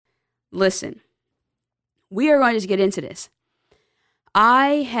listen, we are going to just get into this.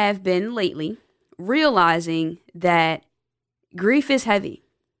 I have been lately realizing that grief is heavy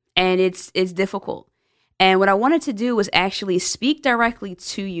and it's difficult. And what I wanted to do was actually speak directly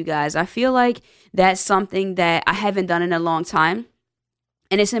to you guys. I feel like that's something that I haven't done in a long time.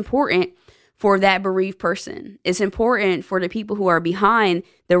 And it's important for that bereaved person. It's important for the people who are behind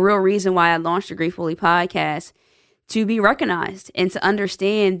the real reason why I launched the Grieffully podcast to be recognized and to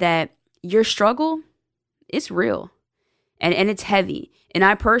understand that your struggle, it's real and it's heavy. And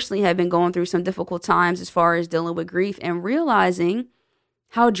I personally have been going through some difficult times as far as dealing with grief and realizing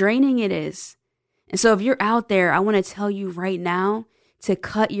how draining it is. And so if you're out there, I want to tell you right now to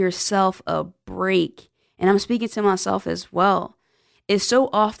cut yourself a break. And I'm speaking to myself as well. It's so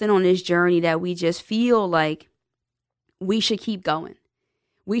often on this journey that we just feel like we should keep going.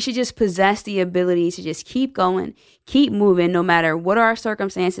 We should just possess the ability to just keep going, keep moving, no matter what our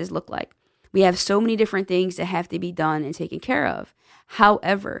circumstances look like. We have so many different things that have to be done and taken care of.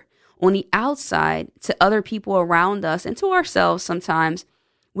 However, on the outside, to other people around us and to ourselves sometimes,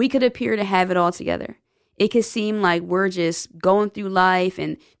 we could appear to have it all together. It could seem like we're just going through life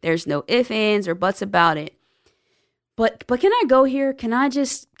and there's no ifs, ands, or buts about it. But can I go here? Can I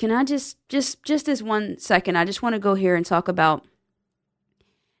just this 1 second? I just want to go here and talk about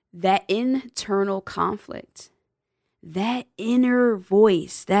that internal conflict, that inner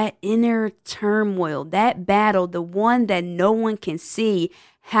voice, that inner turmoil, that battle, the one that no one can see,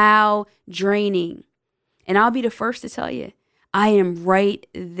 how draining. And I'll be the first to tell you, I am right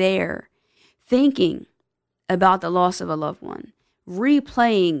there thinking about the loss of a loved one,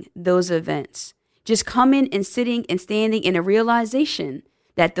 replaying those events, just coming and sitting and standing in a realization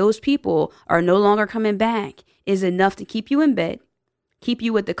that those people are no longer coming back is enough to keep you in bed, keep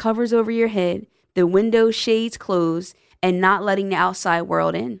you with the covers over your head, the window shades closed, and not letting the outside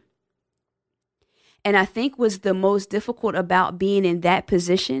world in. And I think what's the most difficult about being in that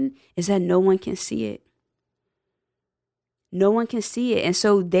position is that no one can see it. No one can see it. And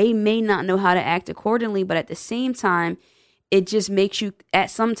so they may not know how to act accordingly, but at the same time, it just makes you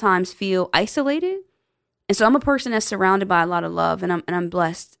at sometimes feel isolated. And so I'm a person that's surrounded by a lot of love, and I'm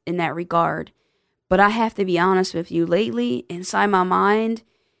blessed in that regard. But I have to be honest with you, lately, inside my mind,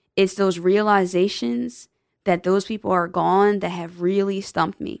 it's those realizations that those people are gone that have really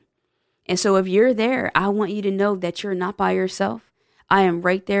stumped me. And so if you're there, I want you to know that you're not by yourself. I am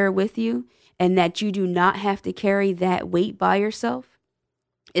right there with you. And that you do not have to carry that weight by yourself.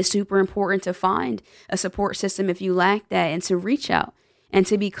 It's super important to find a support system if you lack that, and to reach out and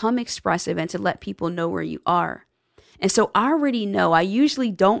to become expressive and to let people know where you are. And so I already know, I usually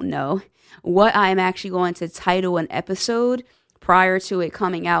don't know what I'm actually going to title an episode prior to it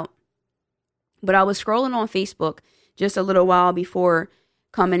coming out. But I was scrolling on Facebook just a little while before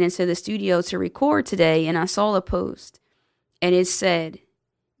coming into the studio to record today, and I saw a post and it said,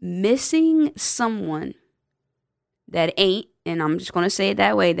 missing someone that ain't, and I'm just going to say it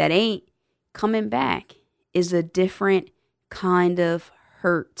that way, that ain't coming back is a different kind of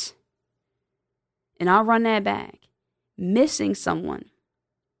hurt. And I'll run that back. Missing someone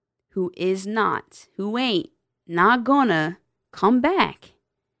who is not, who ain't, not gonna come back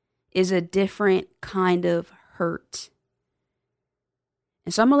is a different kind of hurt.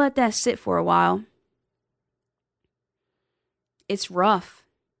 And so I'm going to let that sit for a while. It's rough.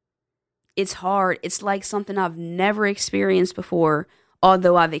 It's hard. It's like something I've never experienced before,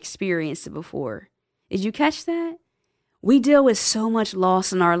 although I've experienced it before. Did you catch that? We deal with so much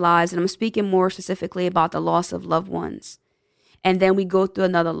loss in our lives, and I'm speaking more specifically about the loss of loved ones. And then we go through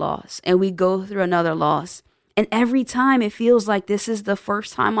another loss, and we go through another loss. And every time it feels like this is the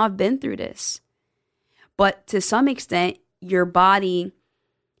first time I've been through this. But to some extent, your body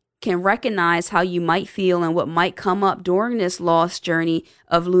can recognize how you might feel and what might come up during this loss journey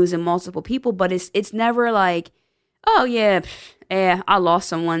of losing multiple people. But it's never like, oh yeah, I lost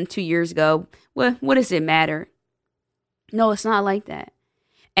someone 2 years ago. What does it matter? No, it's not like that.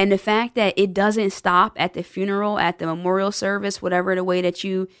 And the fact that it doesn't stop at the funeral, at the memorial service, whatever the way that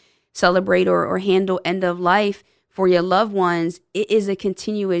you celebrate or handle end of life for your loved ones, it is a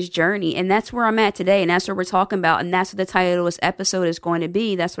continuous journey. And that's where I'm at today. And that's what we're talking about. And that's what the title of this episode is going to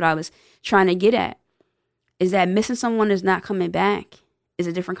be. That's what I was trying to get at, is that missing someone is not coming back is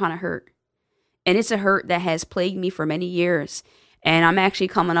a different kind of hurt. And it's a hurt that has plagued me for many years. And I'm actually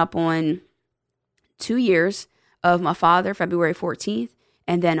coming up on 2 years of my father, February 14th,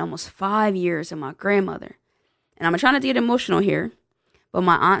 and then almost 5 years of my grandmother. And I'm trying not to get emotional here, but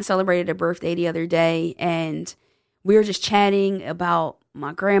my aunt celebrated her birthday the other day, and we were just chatting about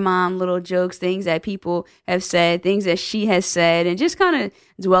my grandma, little jokes, things that people have said, things that she has said, and just kind of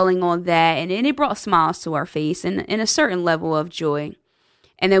dwelling on that. And it brought smiles to our face and a certain level of joy.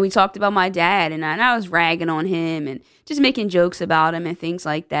 And then we talked about my dad, and I was ragging on him and just making jokes about him and things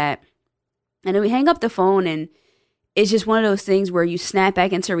like that. And then we hang up the phone, and it's just one of those things where you snap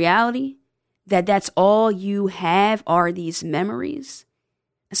back into reality that that's all you have are these memories.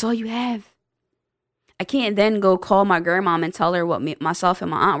 That's all you have. I can't then go call my grandmom and tell her what myself and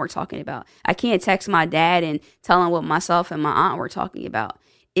my aunt were talking about. I can't text my dad and tell him what myself and my aunt were talking about.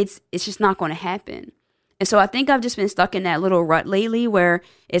 It's just not going to happen. And so I think I've just been stuck in that little rut lately where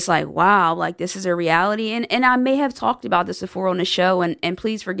it's like, wow, like this is a reality. And I may have talked about this before on the show, and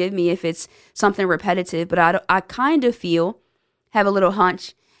please forgive me if it's something repetitive, but I kind of have a little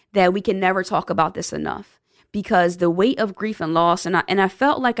hunch that we can never talk about this enough, because the weight of grief and loss, and I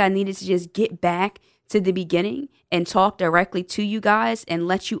felt like I needed to just get back to the beginning and talk directly to you guys and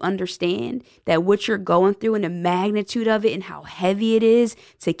let you understand that what you're going through and the magnitude of it and how heavy it is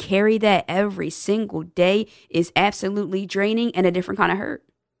to carry that every single day is absolutely draining and a different kind of hurt.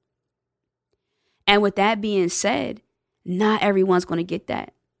 And with that being said, not everyone's going to get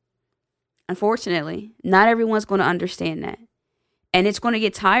that. Unfortunately, not everyone's going to understand that. And it's going to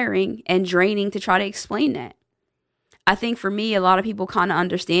get tiring and draining to try to explain that. I think for me, a lot of people kind of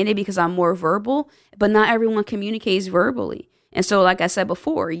understand it because I'm more verbal, but not everyone communicates verbally. And so, like I said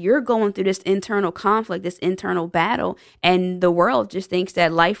before, you're going through this internal conflict, this internal battle, and the world just thinks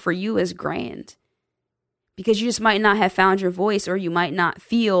that life for you is grand because you just might not have found your voice, or you might not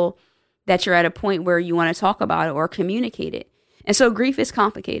feel that you're at a point where you want to talk about it or communicate it. And so grief is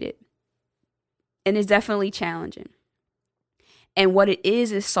complicated and it's definitely challenging. And what it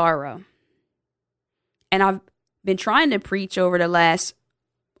is sorrow. And I've been trying to preach over the last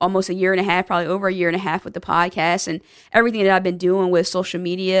almost a year and a half, probably over a year and a half with the podcast and everything that I've been doing with social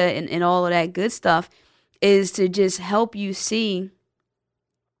media and all of that good stuff, is to just help you see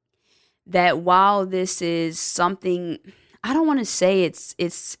that while this is something, I don't want to say it's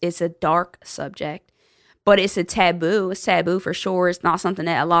a dark subject, but it's a taboo. It's taboo for sure. It's not something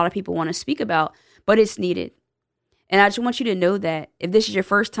that a lot of people want to speak about, but it's needed. And I just want you to know that if this is your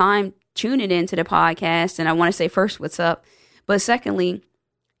first time tuning into the podcast, and I want to say first, what's up? But secondly,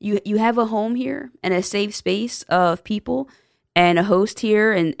 you have a home here and a safe space of people and a host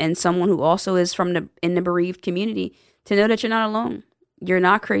here and someone who also is in the bereaved community to know that you're not alone. You're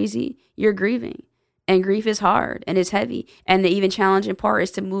not crazy. You're grieving. And grief is hard and it's heavy. And the even challenging part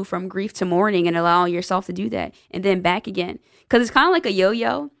is to move from grief to mourning and allowing yourself to do that and then back again. Because it's kind of like a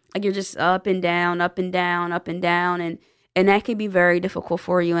yo-yo. Like you're just up and down, up and down, up and down. And that can be very difficult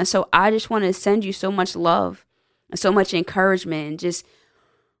for you. And so I just want to send you so much love and so much encouragement and just,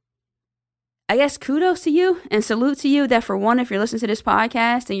 I guess, kudos to you and salute to you that, for one, if you're listening to this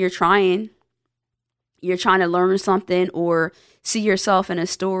podcast and you're trying to learn something or see yourself in a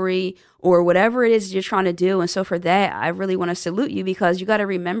story or whatever it is you're trying to do. And so for that, I really want to salute you, because you got to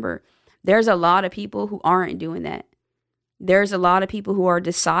remember there's a lot of people who aren't doing that. There's a lot of people who are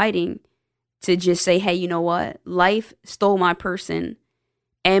deciding to just say, hey, you know what? Life stole my person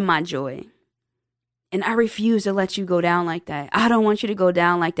and my joy. And I refuse to let you go down like that. I don't want you to go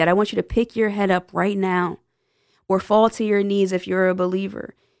down like that. I want you to pick your head up right now or fall to your knees if you're a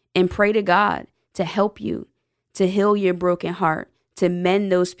believer and pray to God to help you, to heal your broken heart, to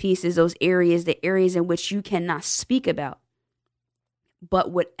mend those pieces, those areas, the areas in which you cannot speak about.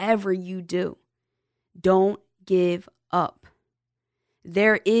 But whatever you do, don't give up.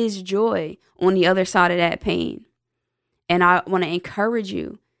 There is joy on the other side of that pain. And I want to encourage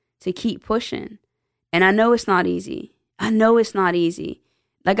you to keep pushing. And I know it's not easy.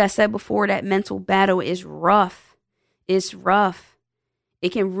 Like I said before, that mental battle is rough. It's rough.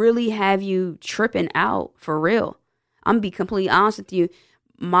 It can really have you tripping out for real. I'm going to be completely honest with you.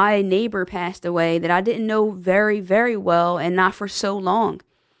 My neighbor passed away that I didn't know very, very well and not for so long.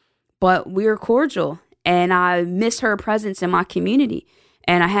 But we were cordial. And I miss her presence in my community.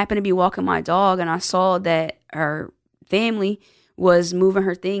 And I happened to be walking my dog and I saw that her family was moving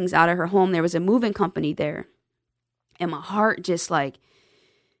her things out of her home. There was a moving company there. And my heart just I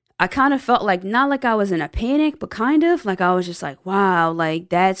kind of felt like, not like I was in a panic, but kind of like I was just like, wow, like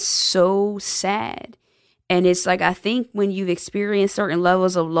that's so sad. And it's like, I think when you've experienced certain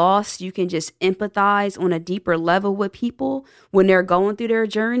levels of loss, you can just empathize on a deeper level with people when they're going through their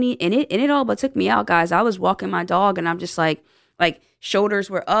journey. And it all but took me out, guys. I was walking my dog and I'm just like shoulders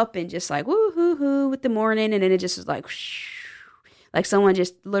were up and just like, woo hoo hoo with the morning. And then it just was like, whoosh, like someone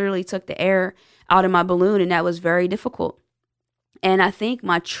just literally took the air out of my balloon. And that was very difficult. And I think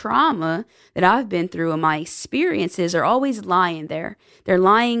my trauma that I've been through and my experiences are always lying there. They're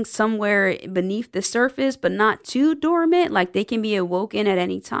lying somewhere beneath the surface, but not too dormant, like they can be awoken at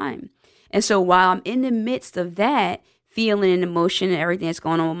any time. And so while I'm in the midst of that feeling and emotion and everything that's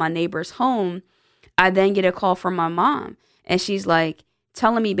going on with my neighbor's home, I then get a call from my mom. And she's like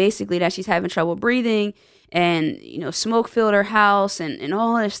telling me basically that she's having trouble breathing and, smoke filled her house and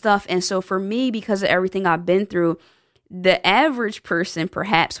all this stuff. And so for me, because of everything I've been through, the average person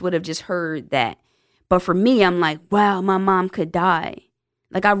perhaps would have just heard that. But for me, I'm like, wow, my mom could die.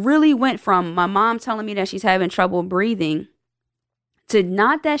 Like I really went from my mom telling me that she's having trouble breathing to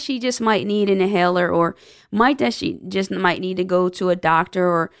not that she just might need an inhaler or that she just might need to go to a doctor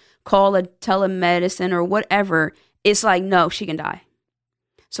or call a telemedicine or whatever. It's like, no, she can die.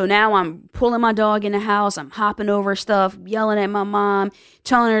 So now I'm pulling my dog in the house. I'm hopping over stuff, yelling at my mom,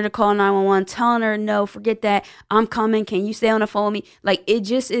 telling her to call 911, telling her, no, forget that. I'm coming. Can you stay on the phone with me? Like, it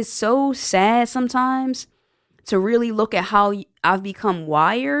just is so sad sometimes to really look at how I've become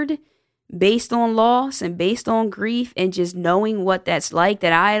wired based on loss and based on grief and just knowing what that's like,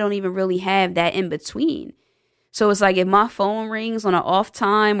 that I don't even really have that in between. So it's like if my phone rings on an off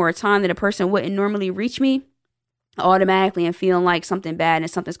time or a time that a person wouldn't normally reach me, automatically and feeling like something bad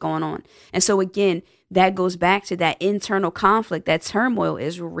and something's going on. And so again, that goes back to that internal conflict, that turmoil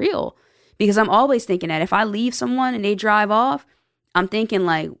is real, because I'm always thinking that if I leave someone and they drive off, I'm thinking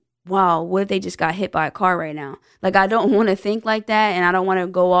like, wow, what if they just got hit by a car right now? Like, I don't want to think like that. And I don't want to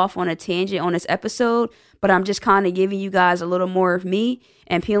go off on a tangent on this episode, but I'm just kind of giving you guys a little more of me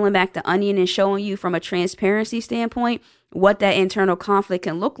and peeling back the onion and showing you from a transparency standpoint what that internal conflict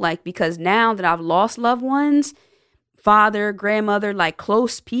can look like. Because now that I've lost loved ones, father, grandmother, like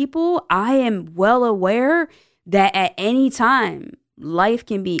close people, I am well aware that at any time life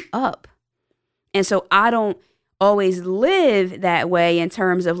can be up. And so I don't always live that way in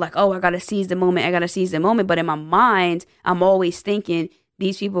terms of like, oh, I got to seize the moment. I got to seize the moment. But in my mind, I'm always thinking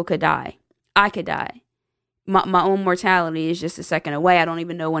these people could die. I could die. My own mortality is just a second away. I don't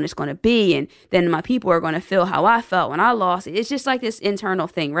even know when it's going to be. And then my people are going to feel how I felt when I lost it. It's just like this internal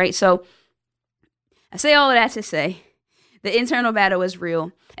thing, right? So I say all of that to say, the internal battle is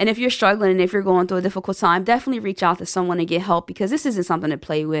real. And if you're struggling and if you're going through a difficult time, definitely reach out to someone and get help, because this isn't something to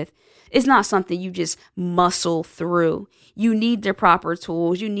play with. It's not something you just muscle through. You need the proper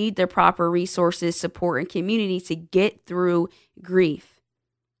tools. You need the proper resources, support, and community to get through grief,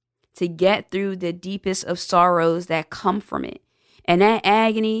 to get through the deepest of sorrows that come from it. And that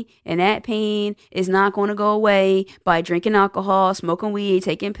agony and that pain is not going to go away by drinking alcohol, smoking weed,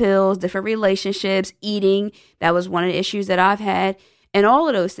 taking pills, different relationships, eating. That was one of the issues that I've had. And all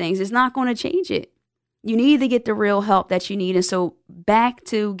of those things is not going to change it. You need to get the real help that you need. And so back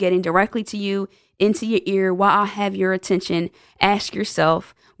to getting directly to you, into your ear, while I have your attention, ask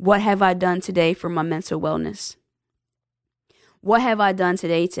yourself, what have I done today for my mental wellness? What have I done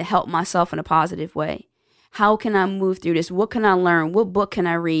today to help myself in a positive way? How can I move through this? What can I learn? What book can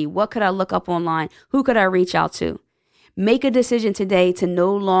I read? What could I look up online? Who could I reach out to? Make a decision today to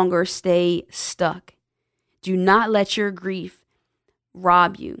no longer stay stuck. Do not let your grief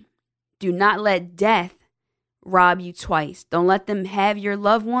rob you. Do not let death rob you twice. Don't let them have your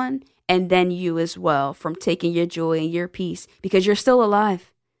loved one and then you as well from taking your joy and your peace, because you're still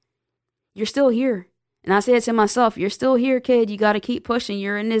alive. You're still here. And I say it to myself, you're still here, kid. You got to keep pushing.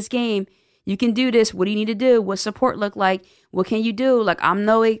 You're in this game. You can do this. What do you need to do? What support look like? What can you do? Like, I'm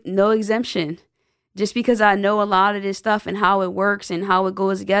no exemption. Just because I know a lot of this stuff and how it works and how it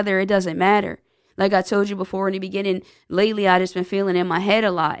goes together, it doesn't matter. Like I told you before in the beginning, lately I just been feeling in my head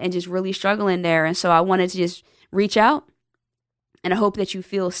a lot and just really struggling there. And so I wanted to just reach out, and I hope that you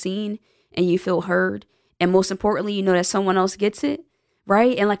feel seen and you feel heard. And most importantly, you know that someone else gets it,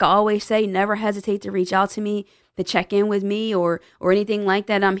 right? And like I always say, never hesitate to reach out to me, to check in with me or anything like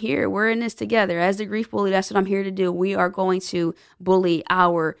that. I'm here. We're in this together. As the grief bully, that's what I'm here to do. We are going to bully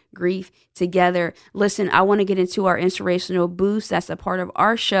our grief together. Listen, I want to get into our inspirational boost. That's a part of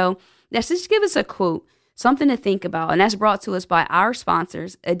our show. Let's just give us a quote, something to think about. And that's brought to us by our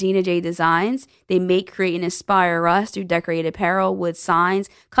sponsors, Adina J Designs. They make, create, and inspire us through decorated apparel, wood signs,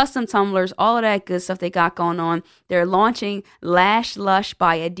 custom tumblers, all of that good stuff they got going on. They're launching Lash Lush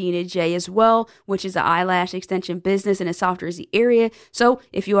by Adina J as well, which is an eyelash extension business in the South Jersey area. So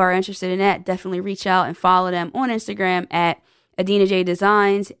if you are interested in that, definitely reach out and follow them on Instagram at Adina J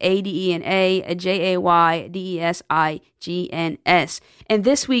Designs, ADENA, JAYDESIGNS. And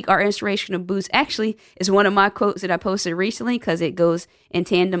this week, our inspirational boost actually is one of my quotes that I posted recently because it goes in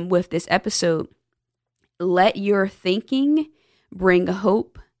tandem with this episode. Let your thinking bring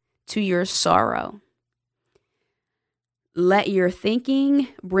hope to your sorrow. Let your thinking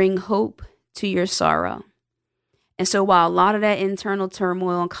bring hope to your sorrow. And so while a lot of that internal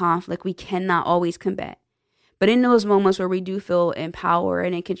turmoil and conflict we cannot always combat, but in those moments where we do feel empowered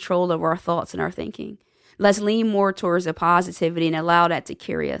and in control of our thoughts and our thinking, let's lean more towards the positivity and allow that to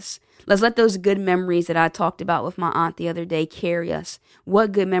carry us. Let's let those good memories that I talked about with my aunt the other day carry us.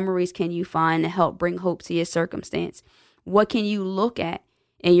 What good memories can you find to help bring hope to your circumstance? What can you look at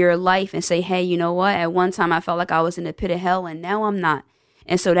in your life and say, hey, you know what? At one time I felt like I was in the pit of hell and now I'm not.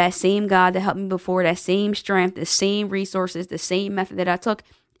 And so that same God that helped me before, that same strength, the same resources, the same method that I took,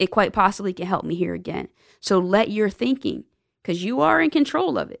 it quite possibly can help me here again. So let your thinking, because you are in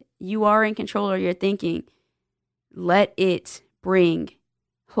control of it. You are in control of your thinking. Let it bring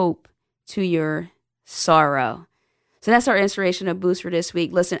hope to your sorrow. So that's our inspirational boost for this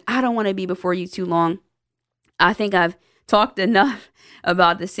week. Listen, I don't want to be before you too long. I think I've talked enough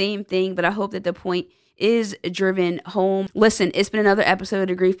about the same thing, but I hope that the point is driven home. Listen, it's been another episode of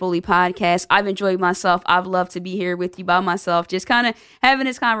the Grief Bully Podcast. I've enjoyed myself. I've loved to be here with you by myself, just kind of having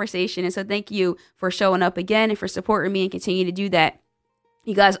this conversation. And so thank you for showing up again and for supporting me and continue to do that.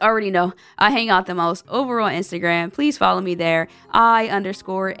 You guys already know I hang out the most over on Instagram. Please follow me there. I_am_J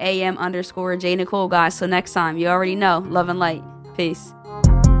Nicole, guys. So next time, you already know. Love and light. Peace.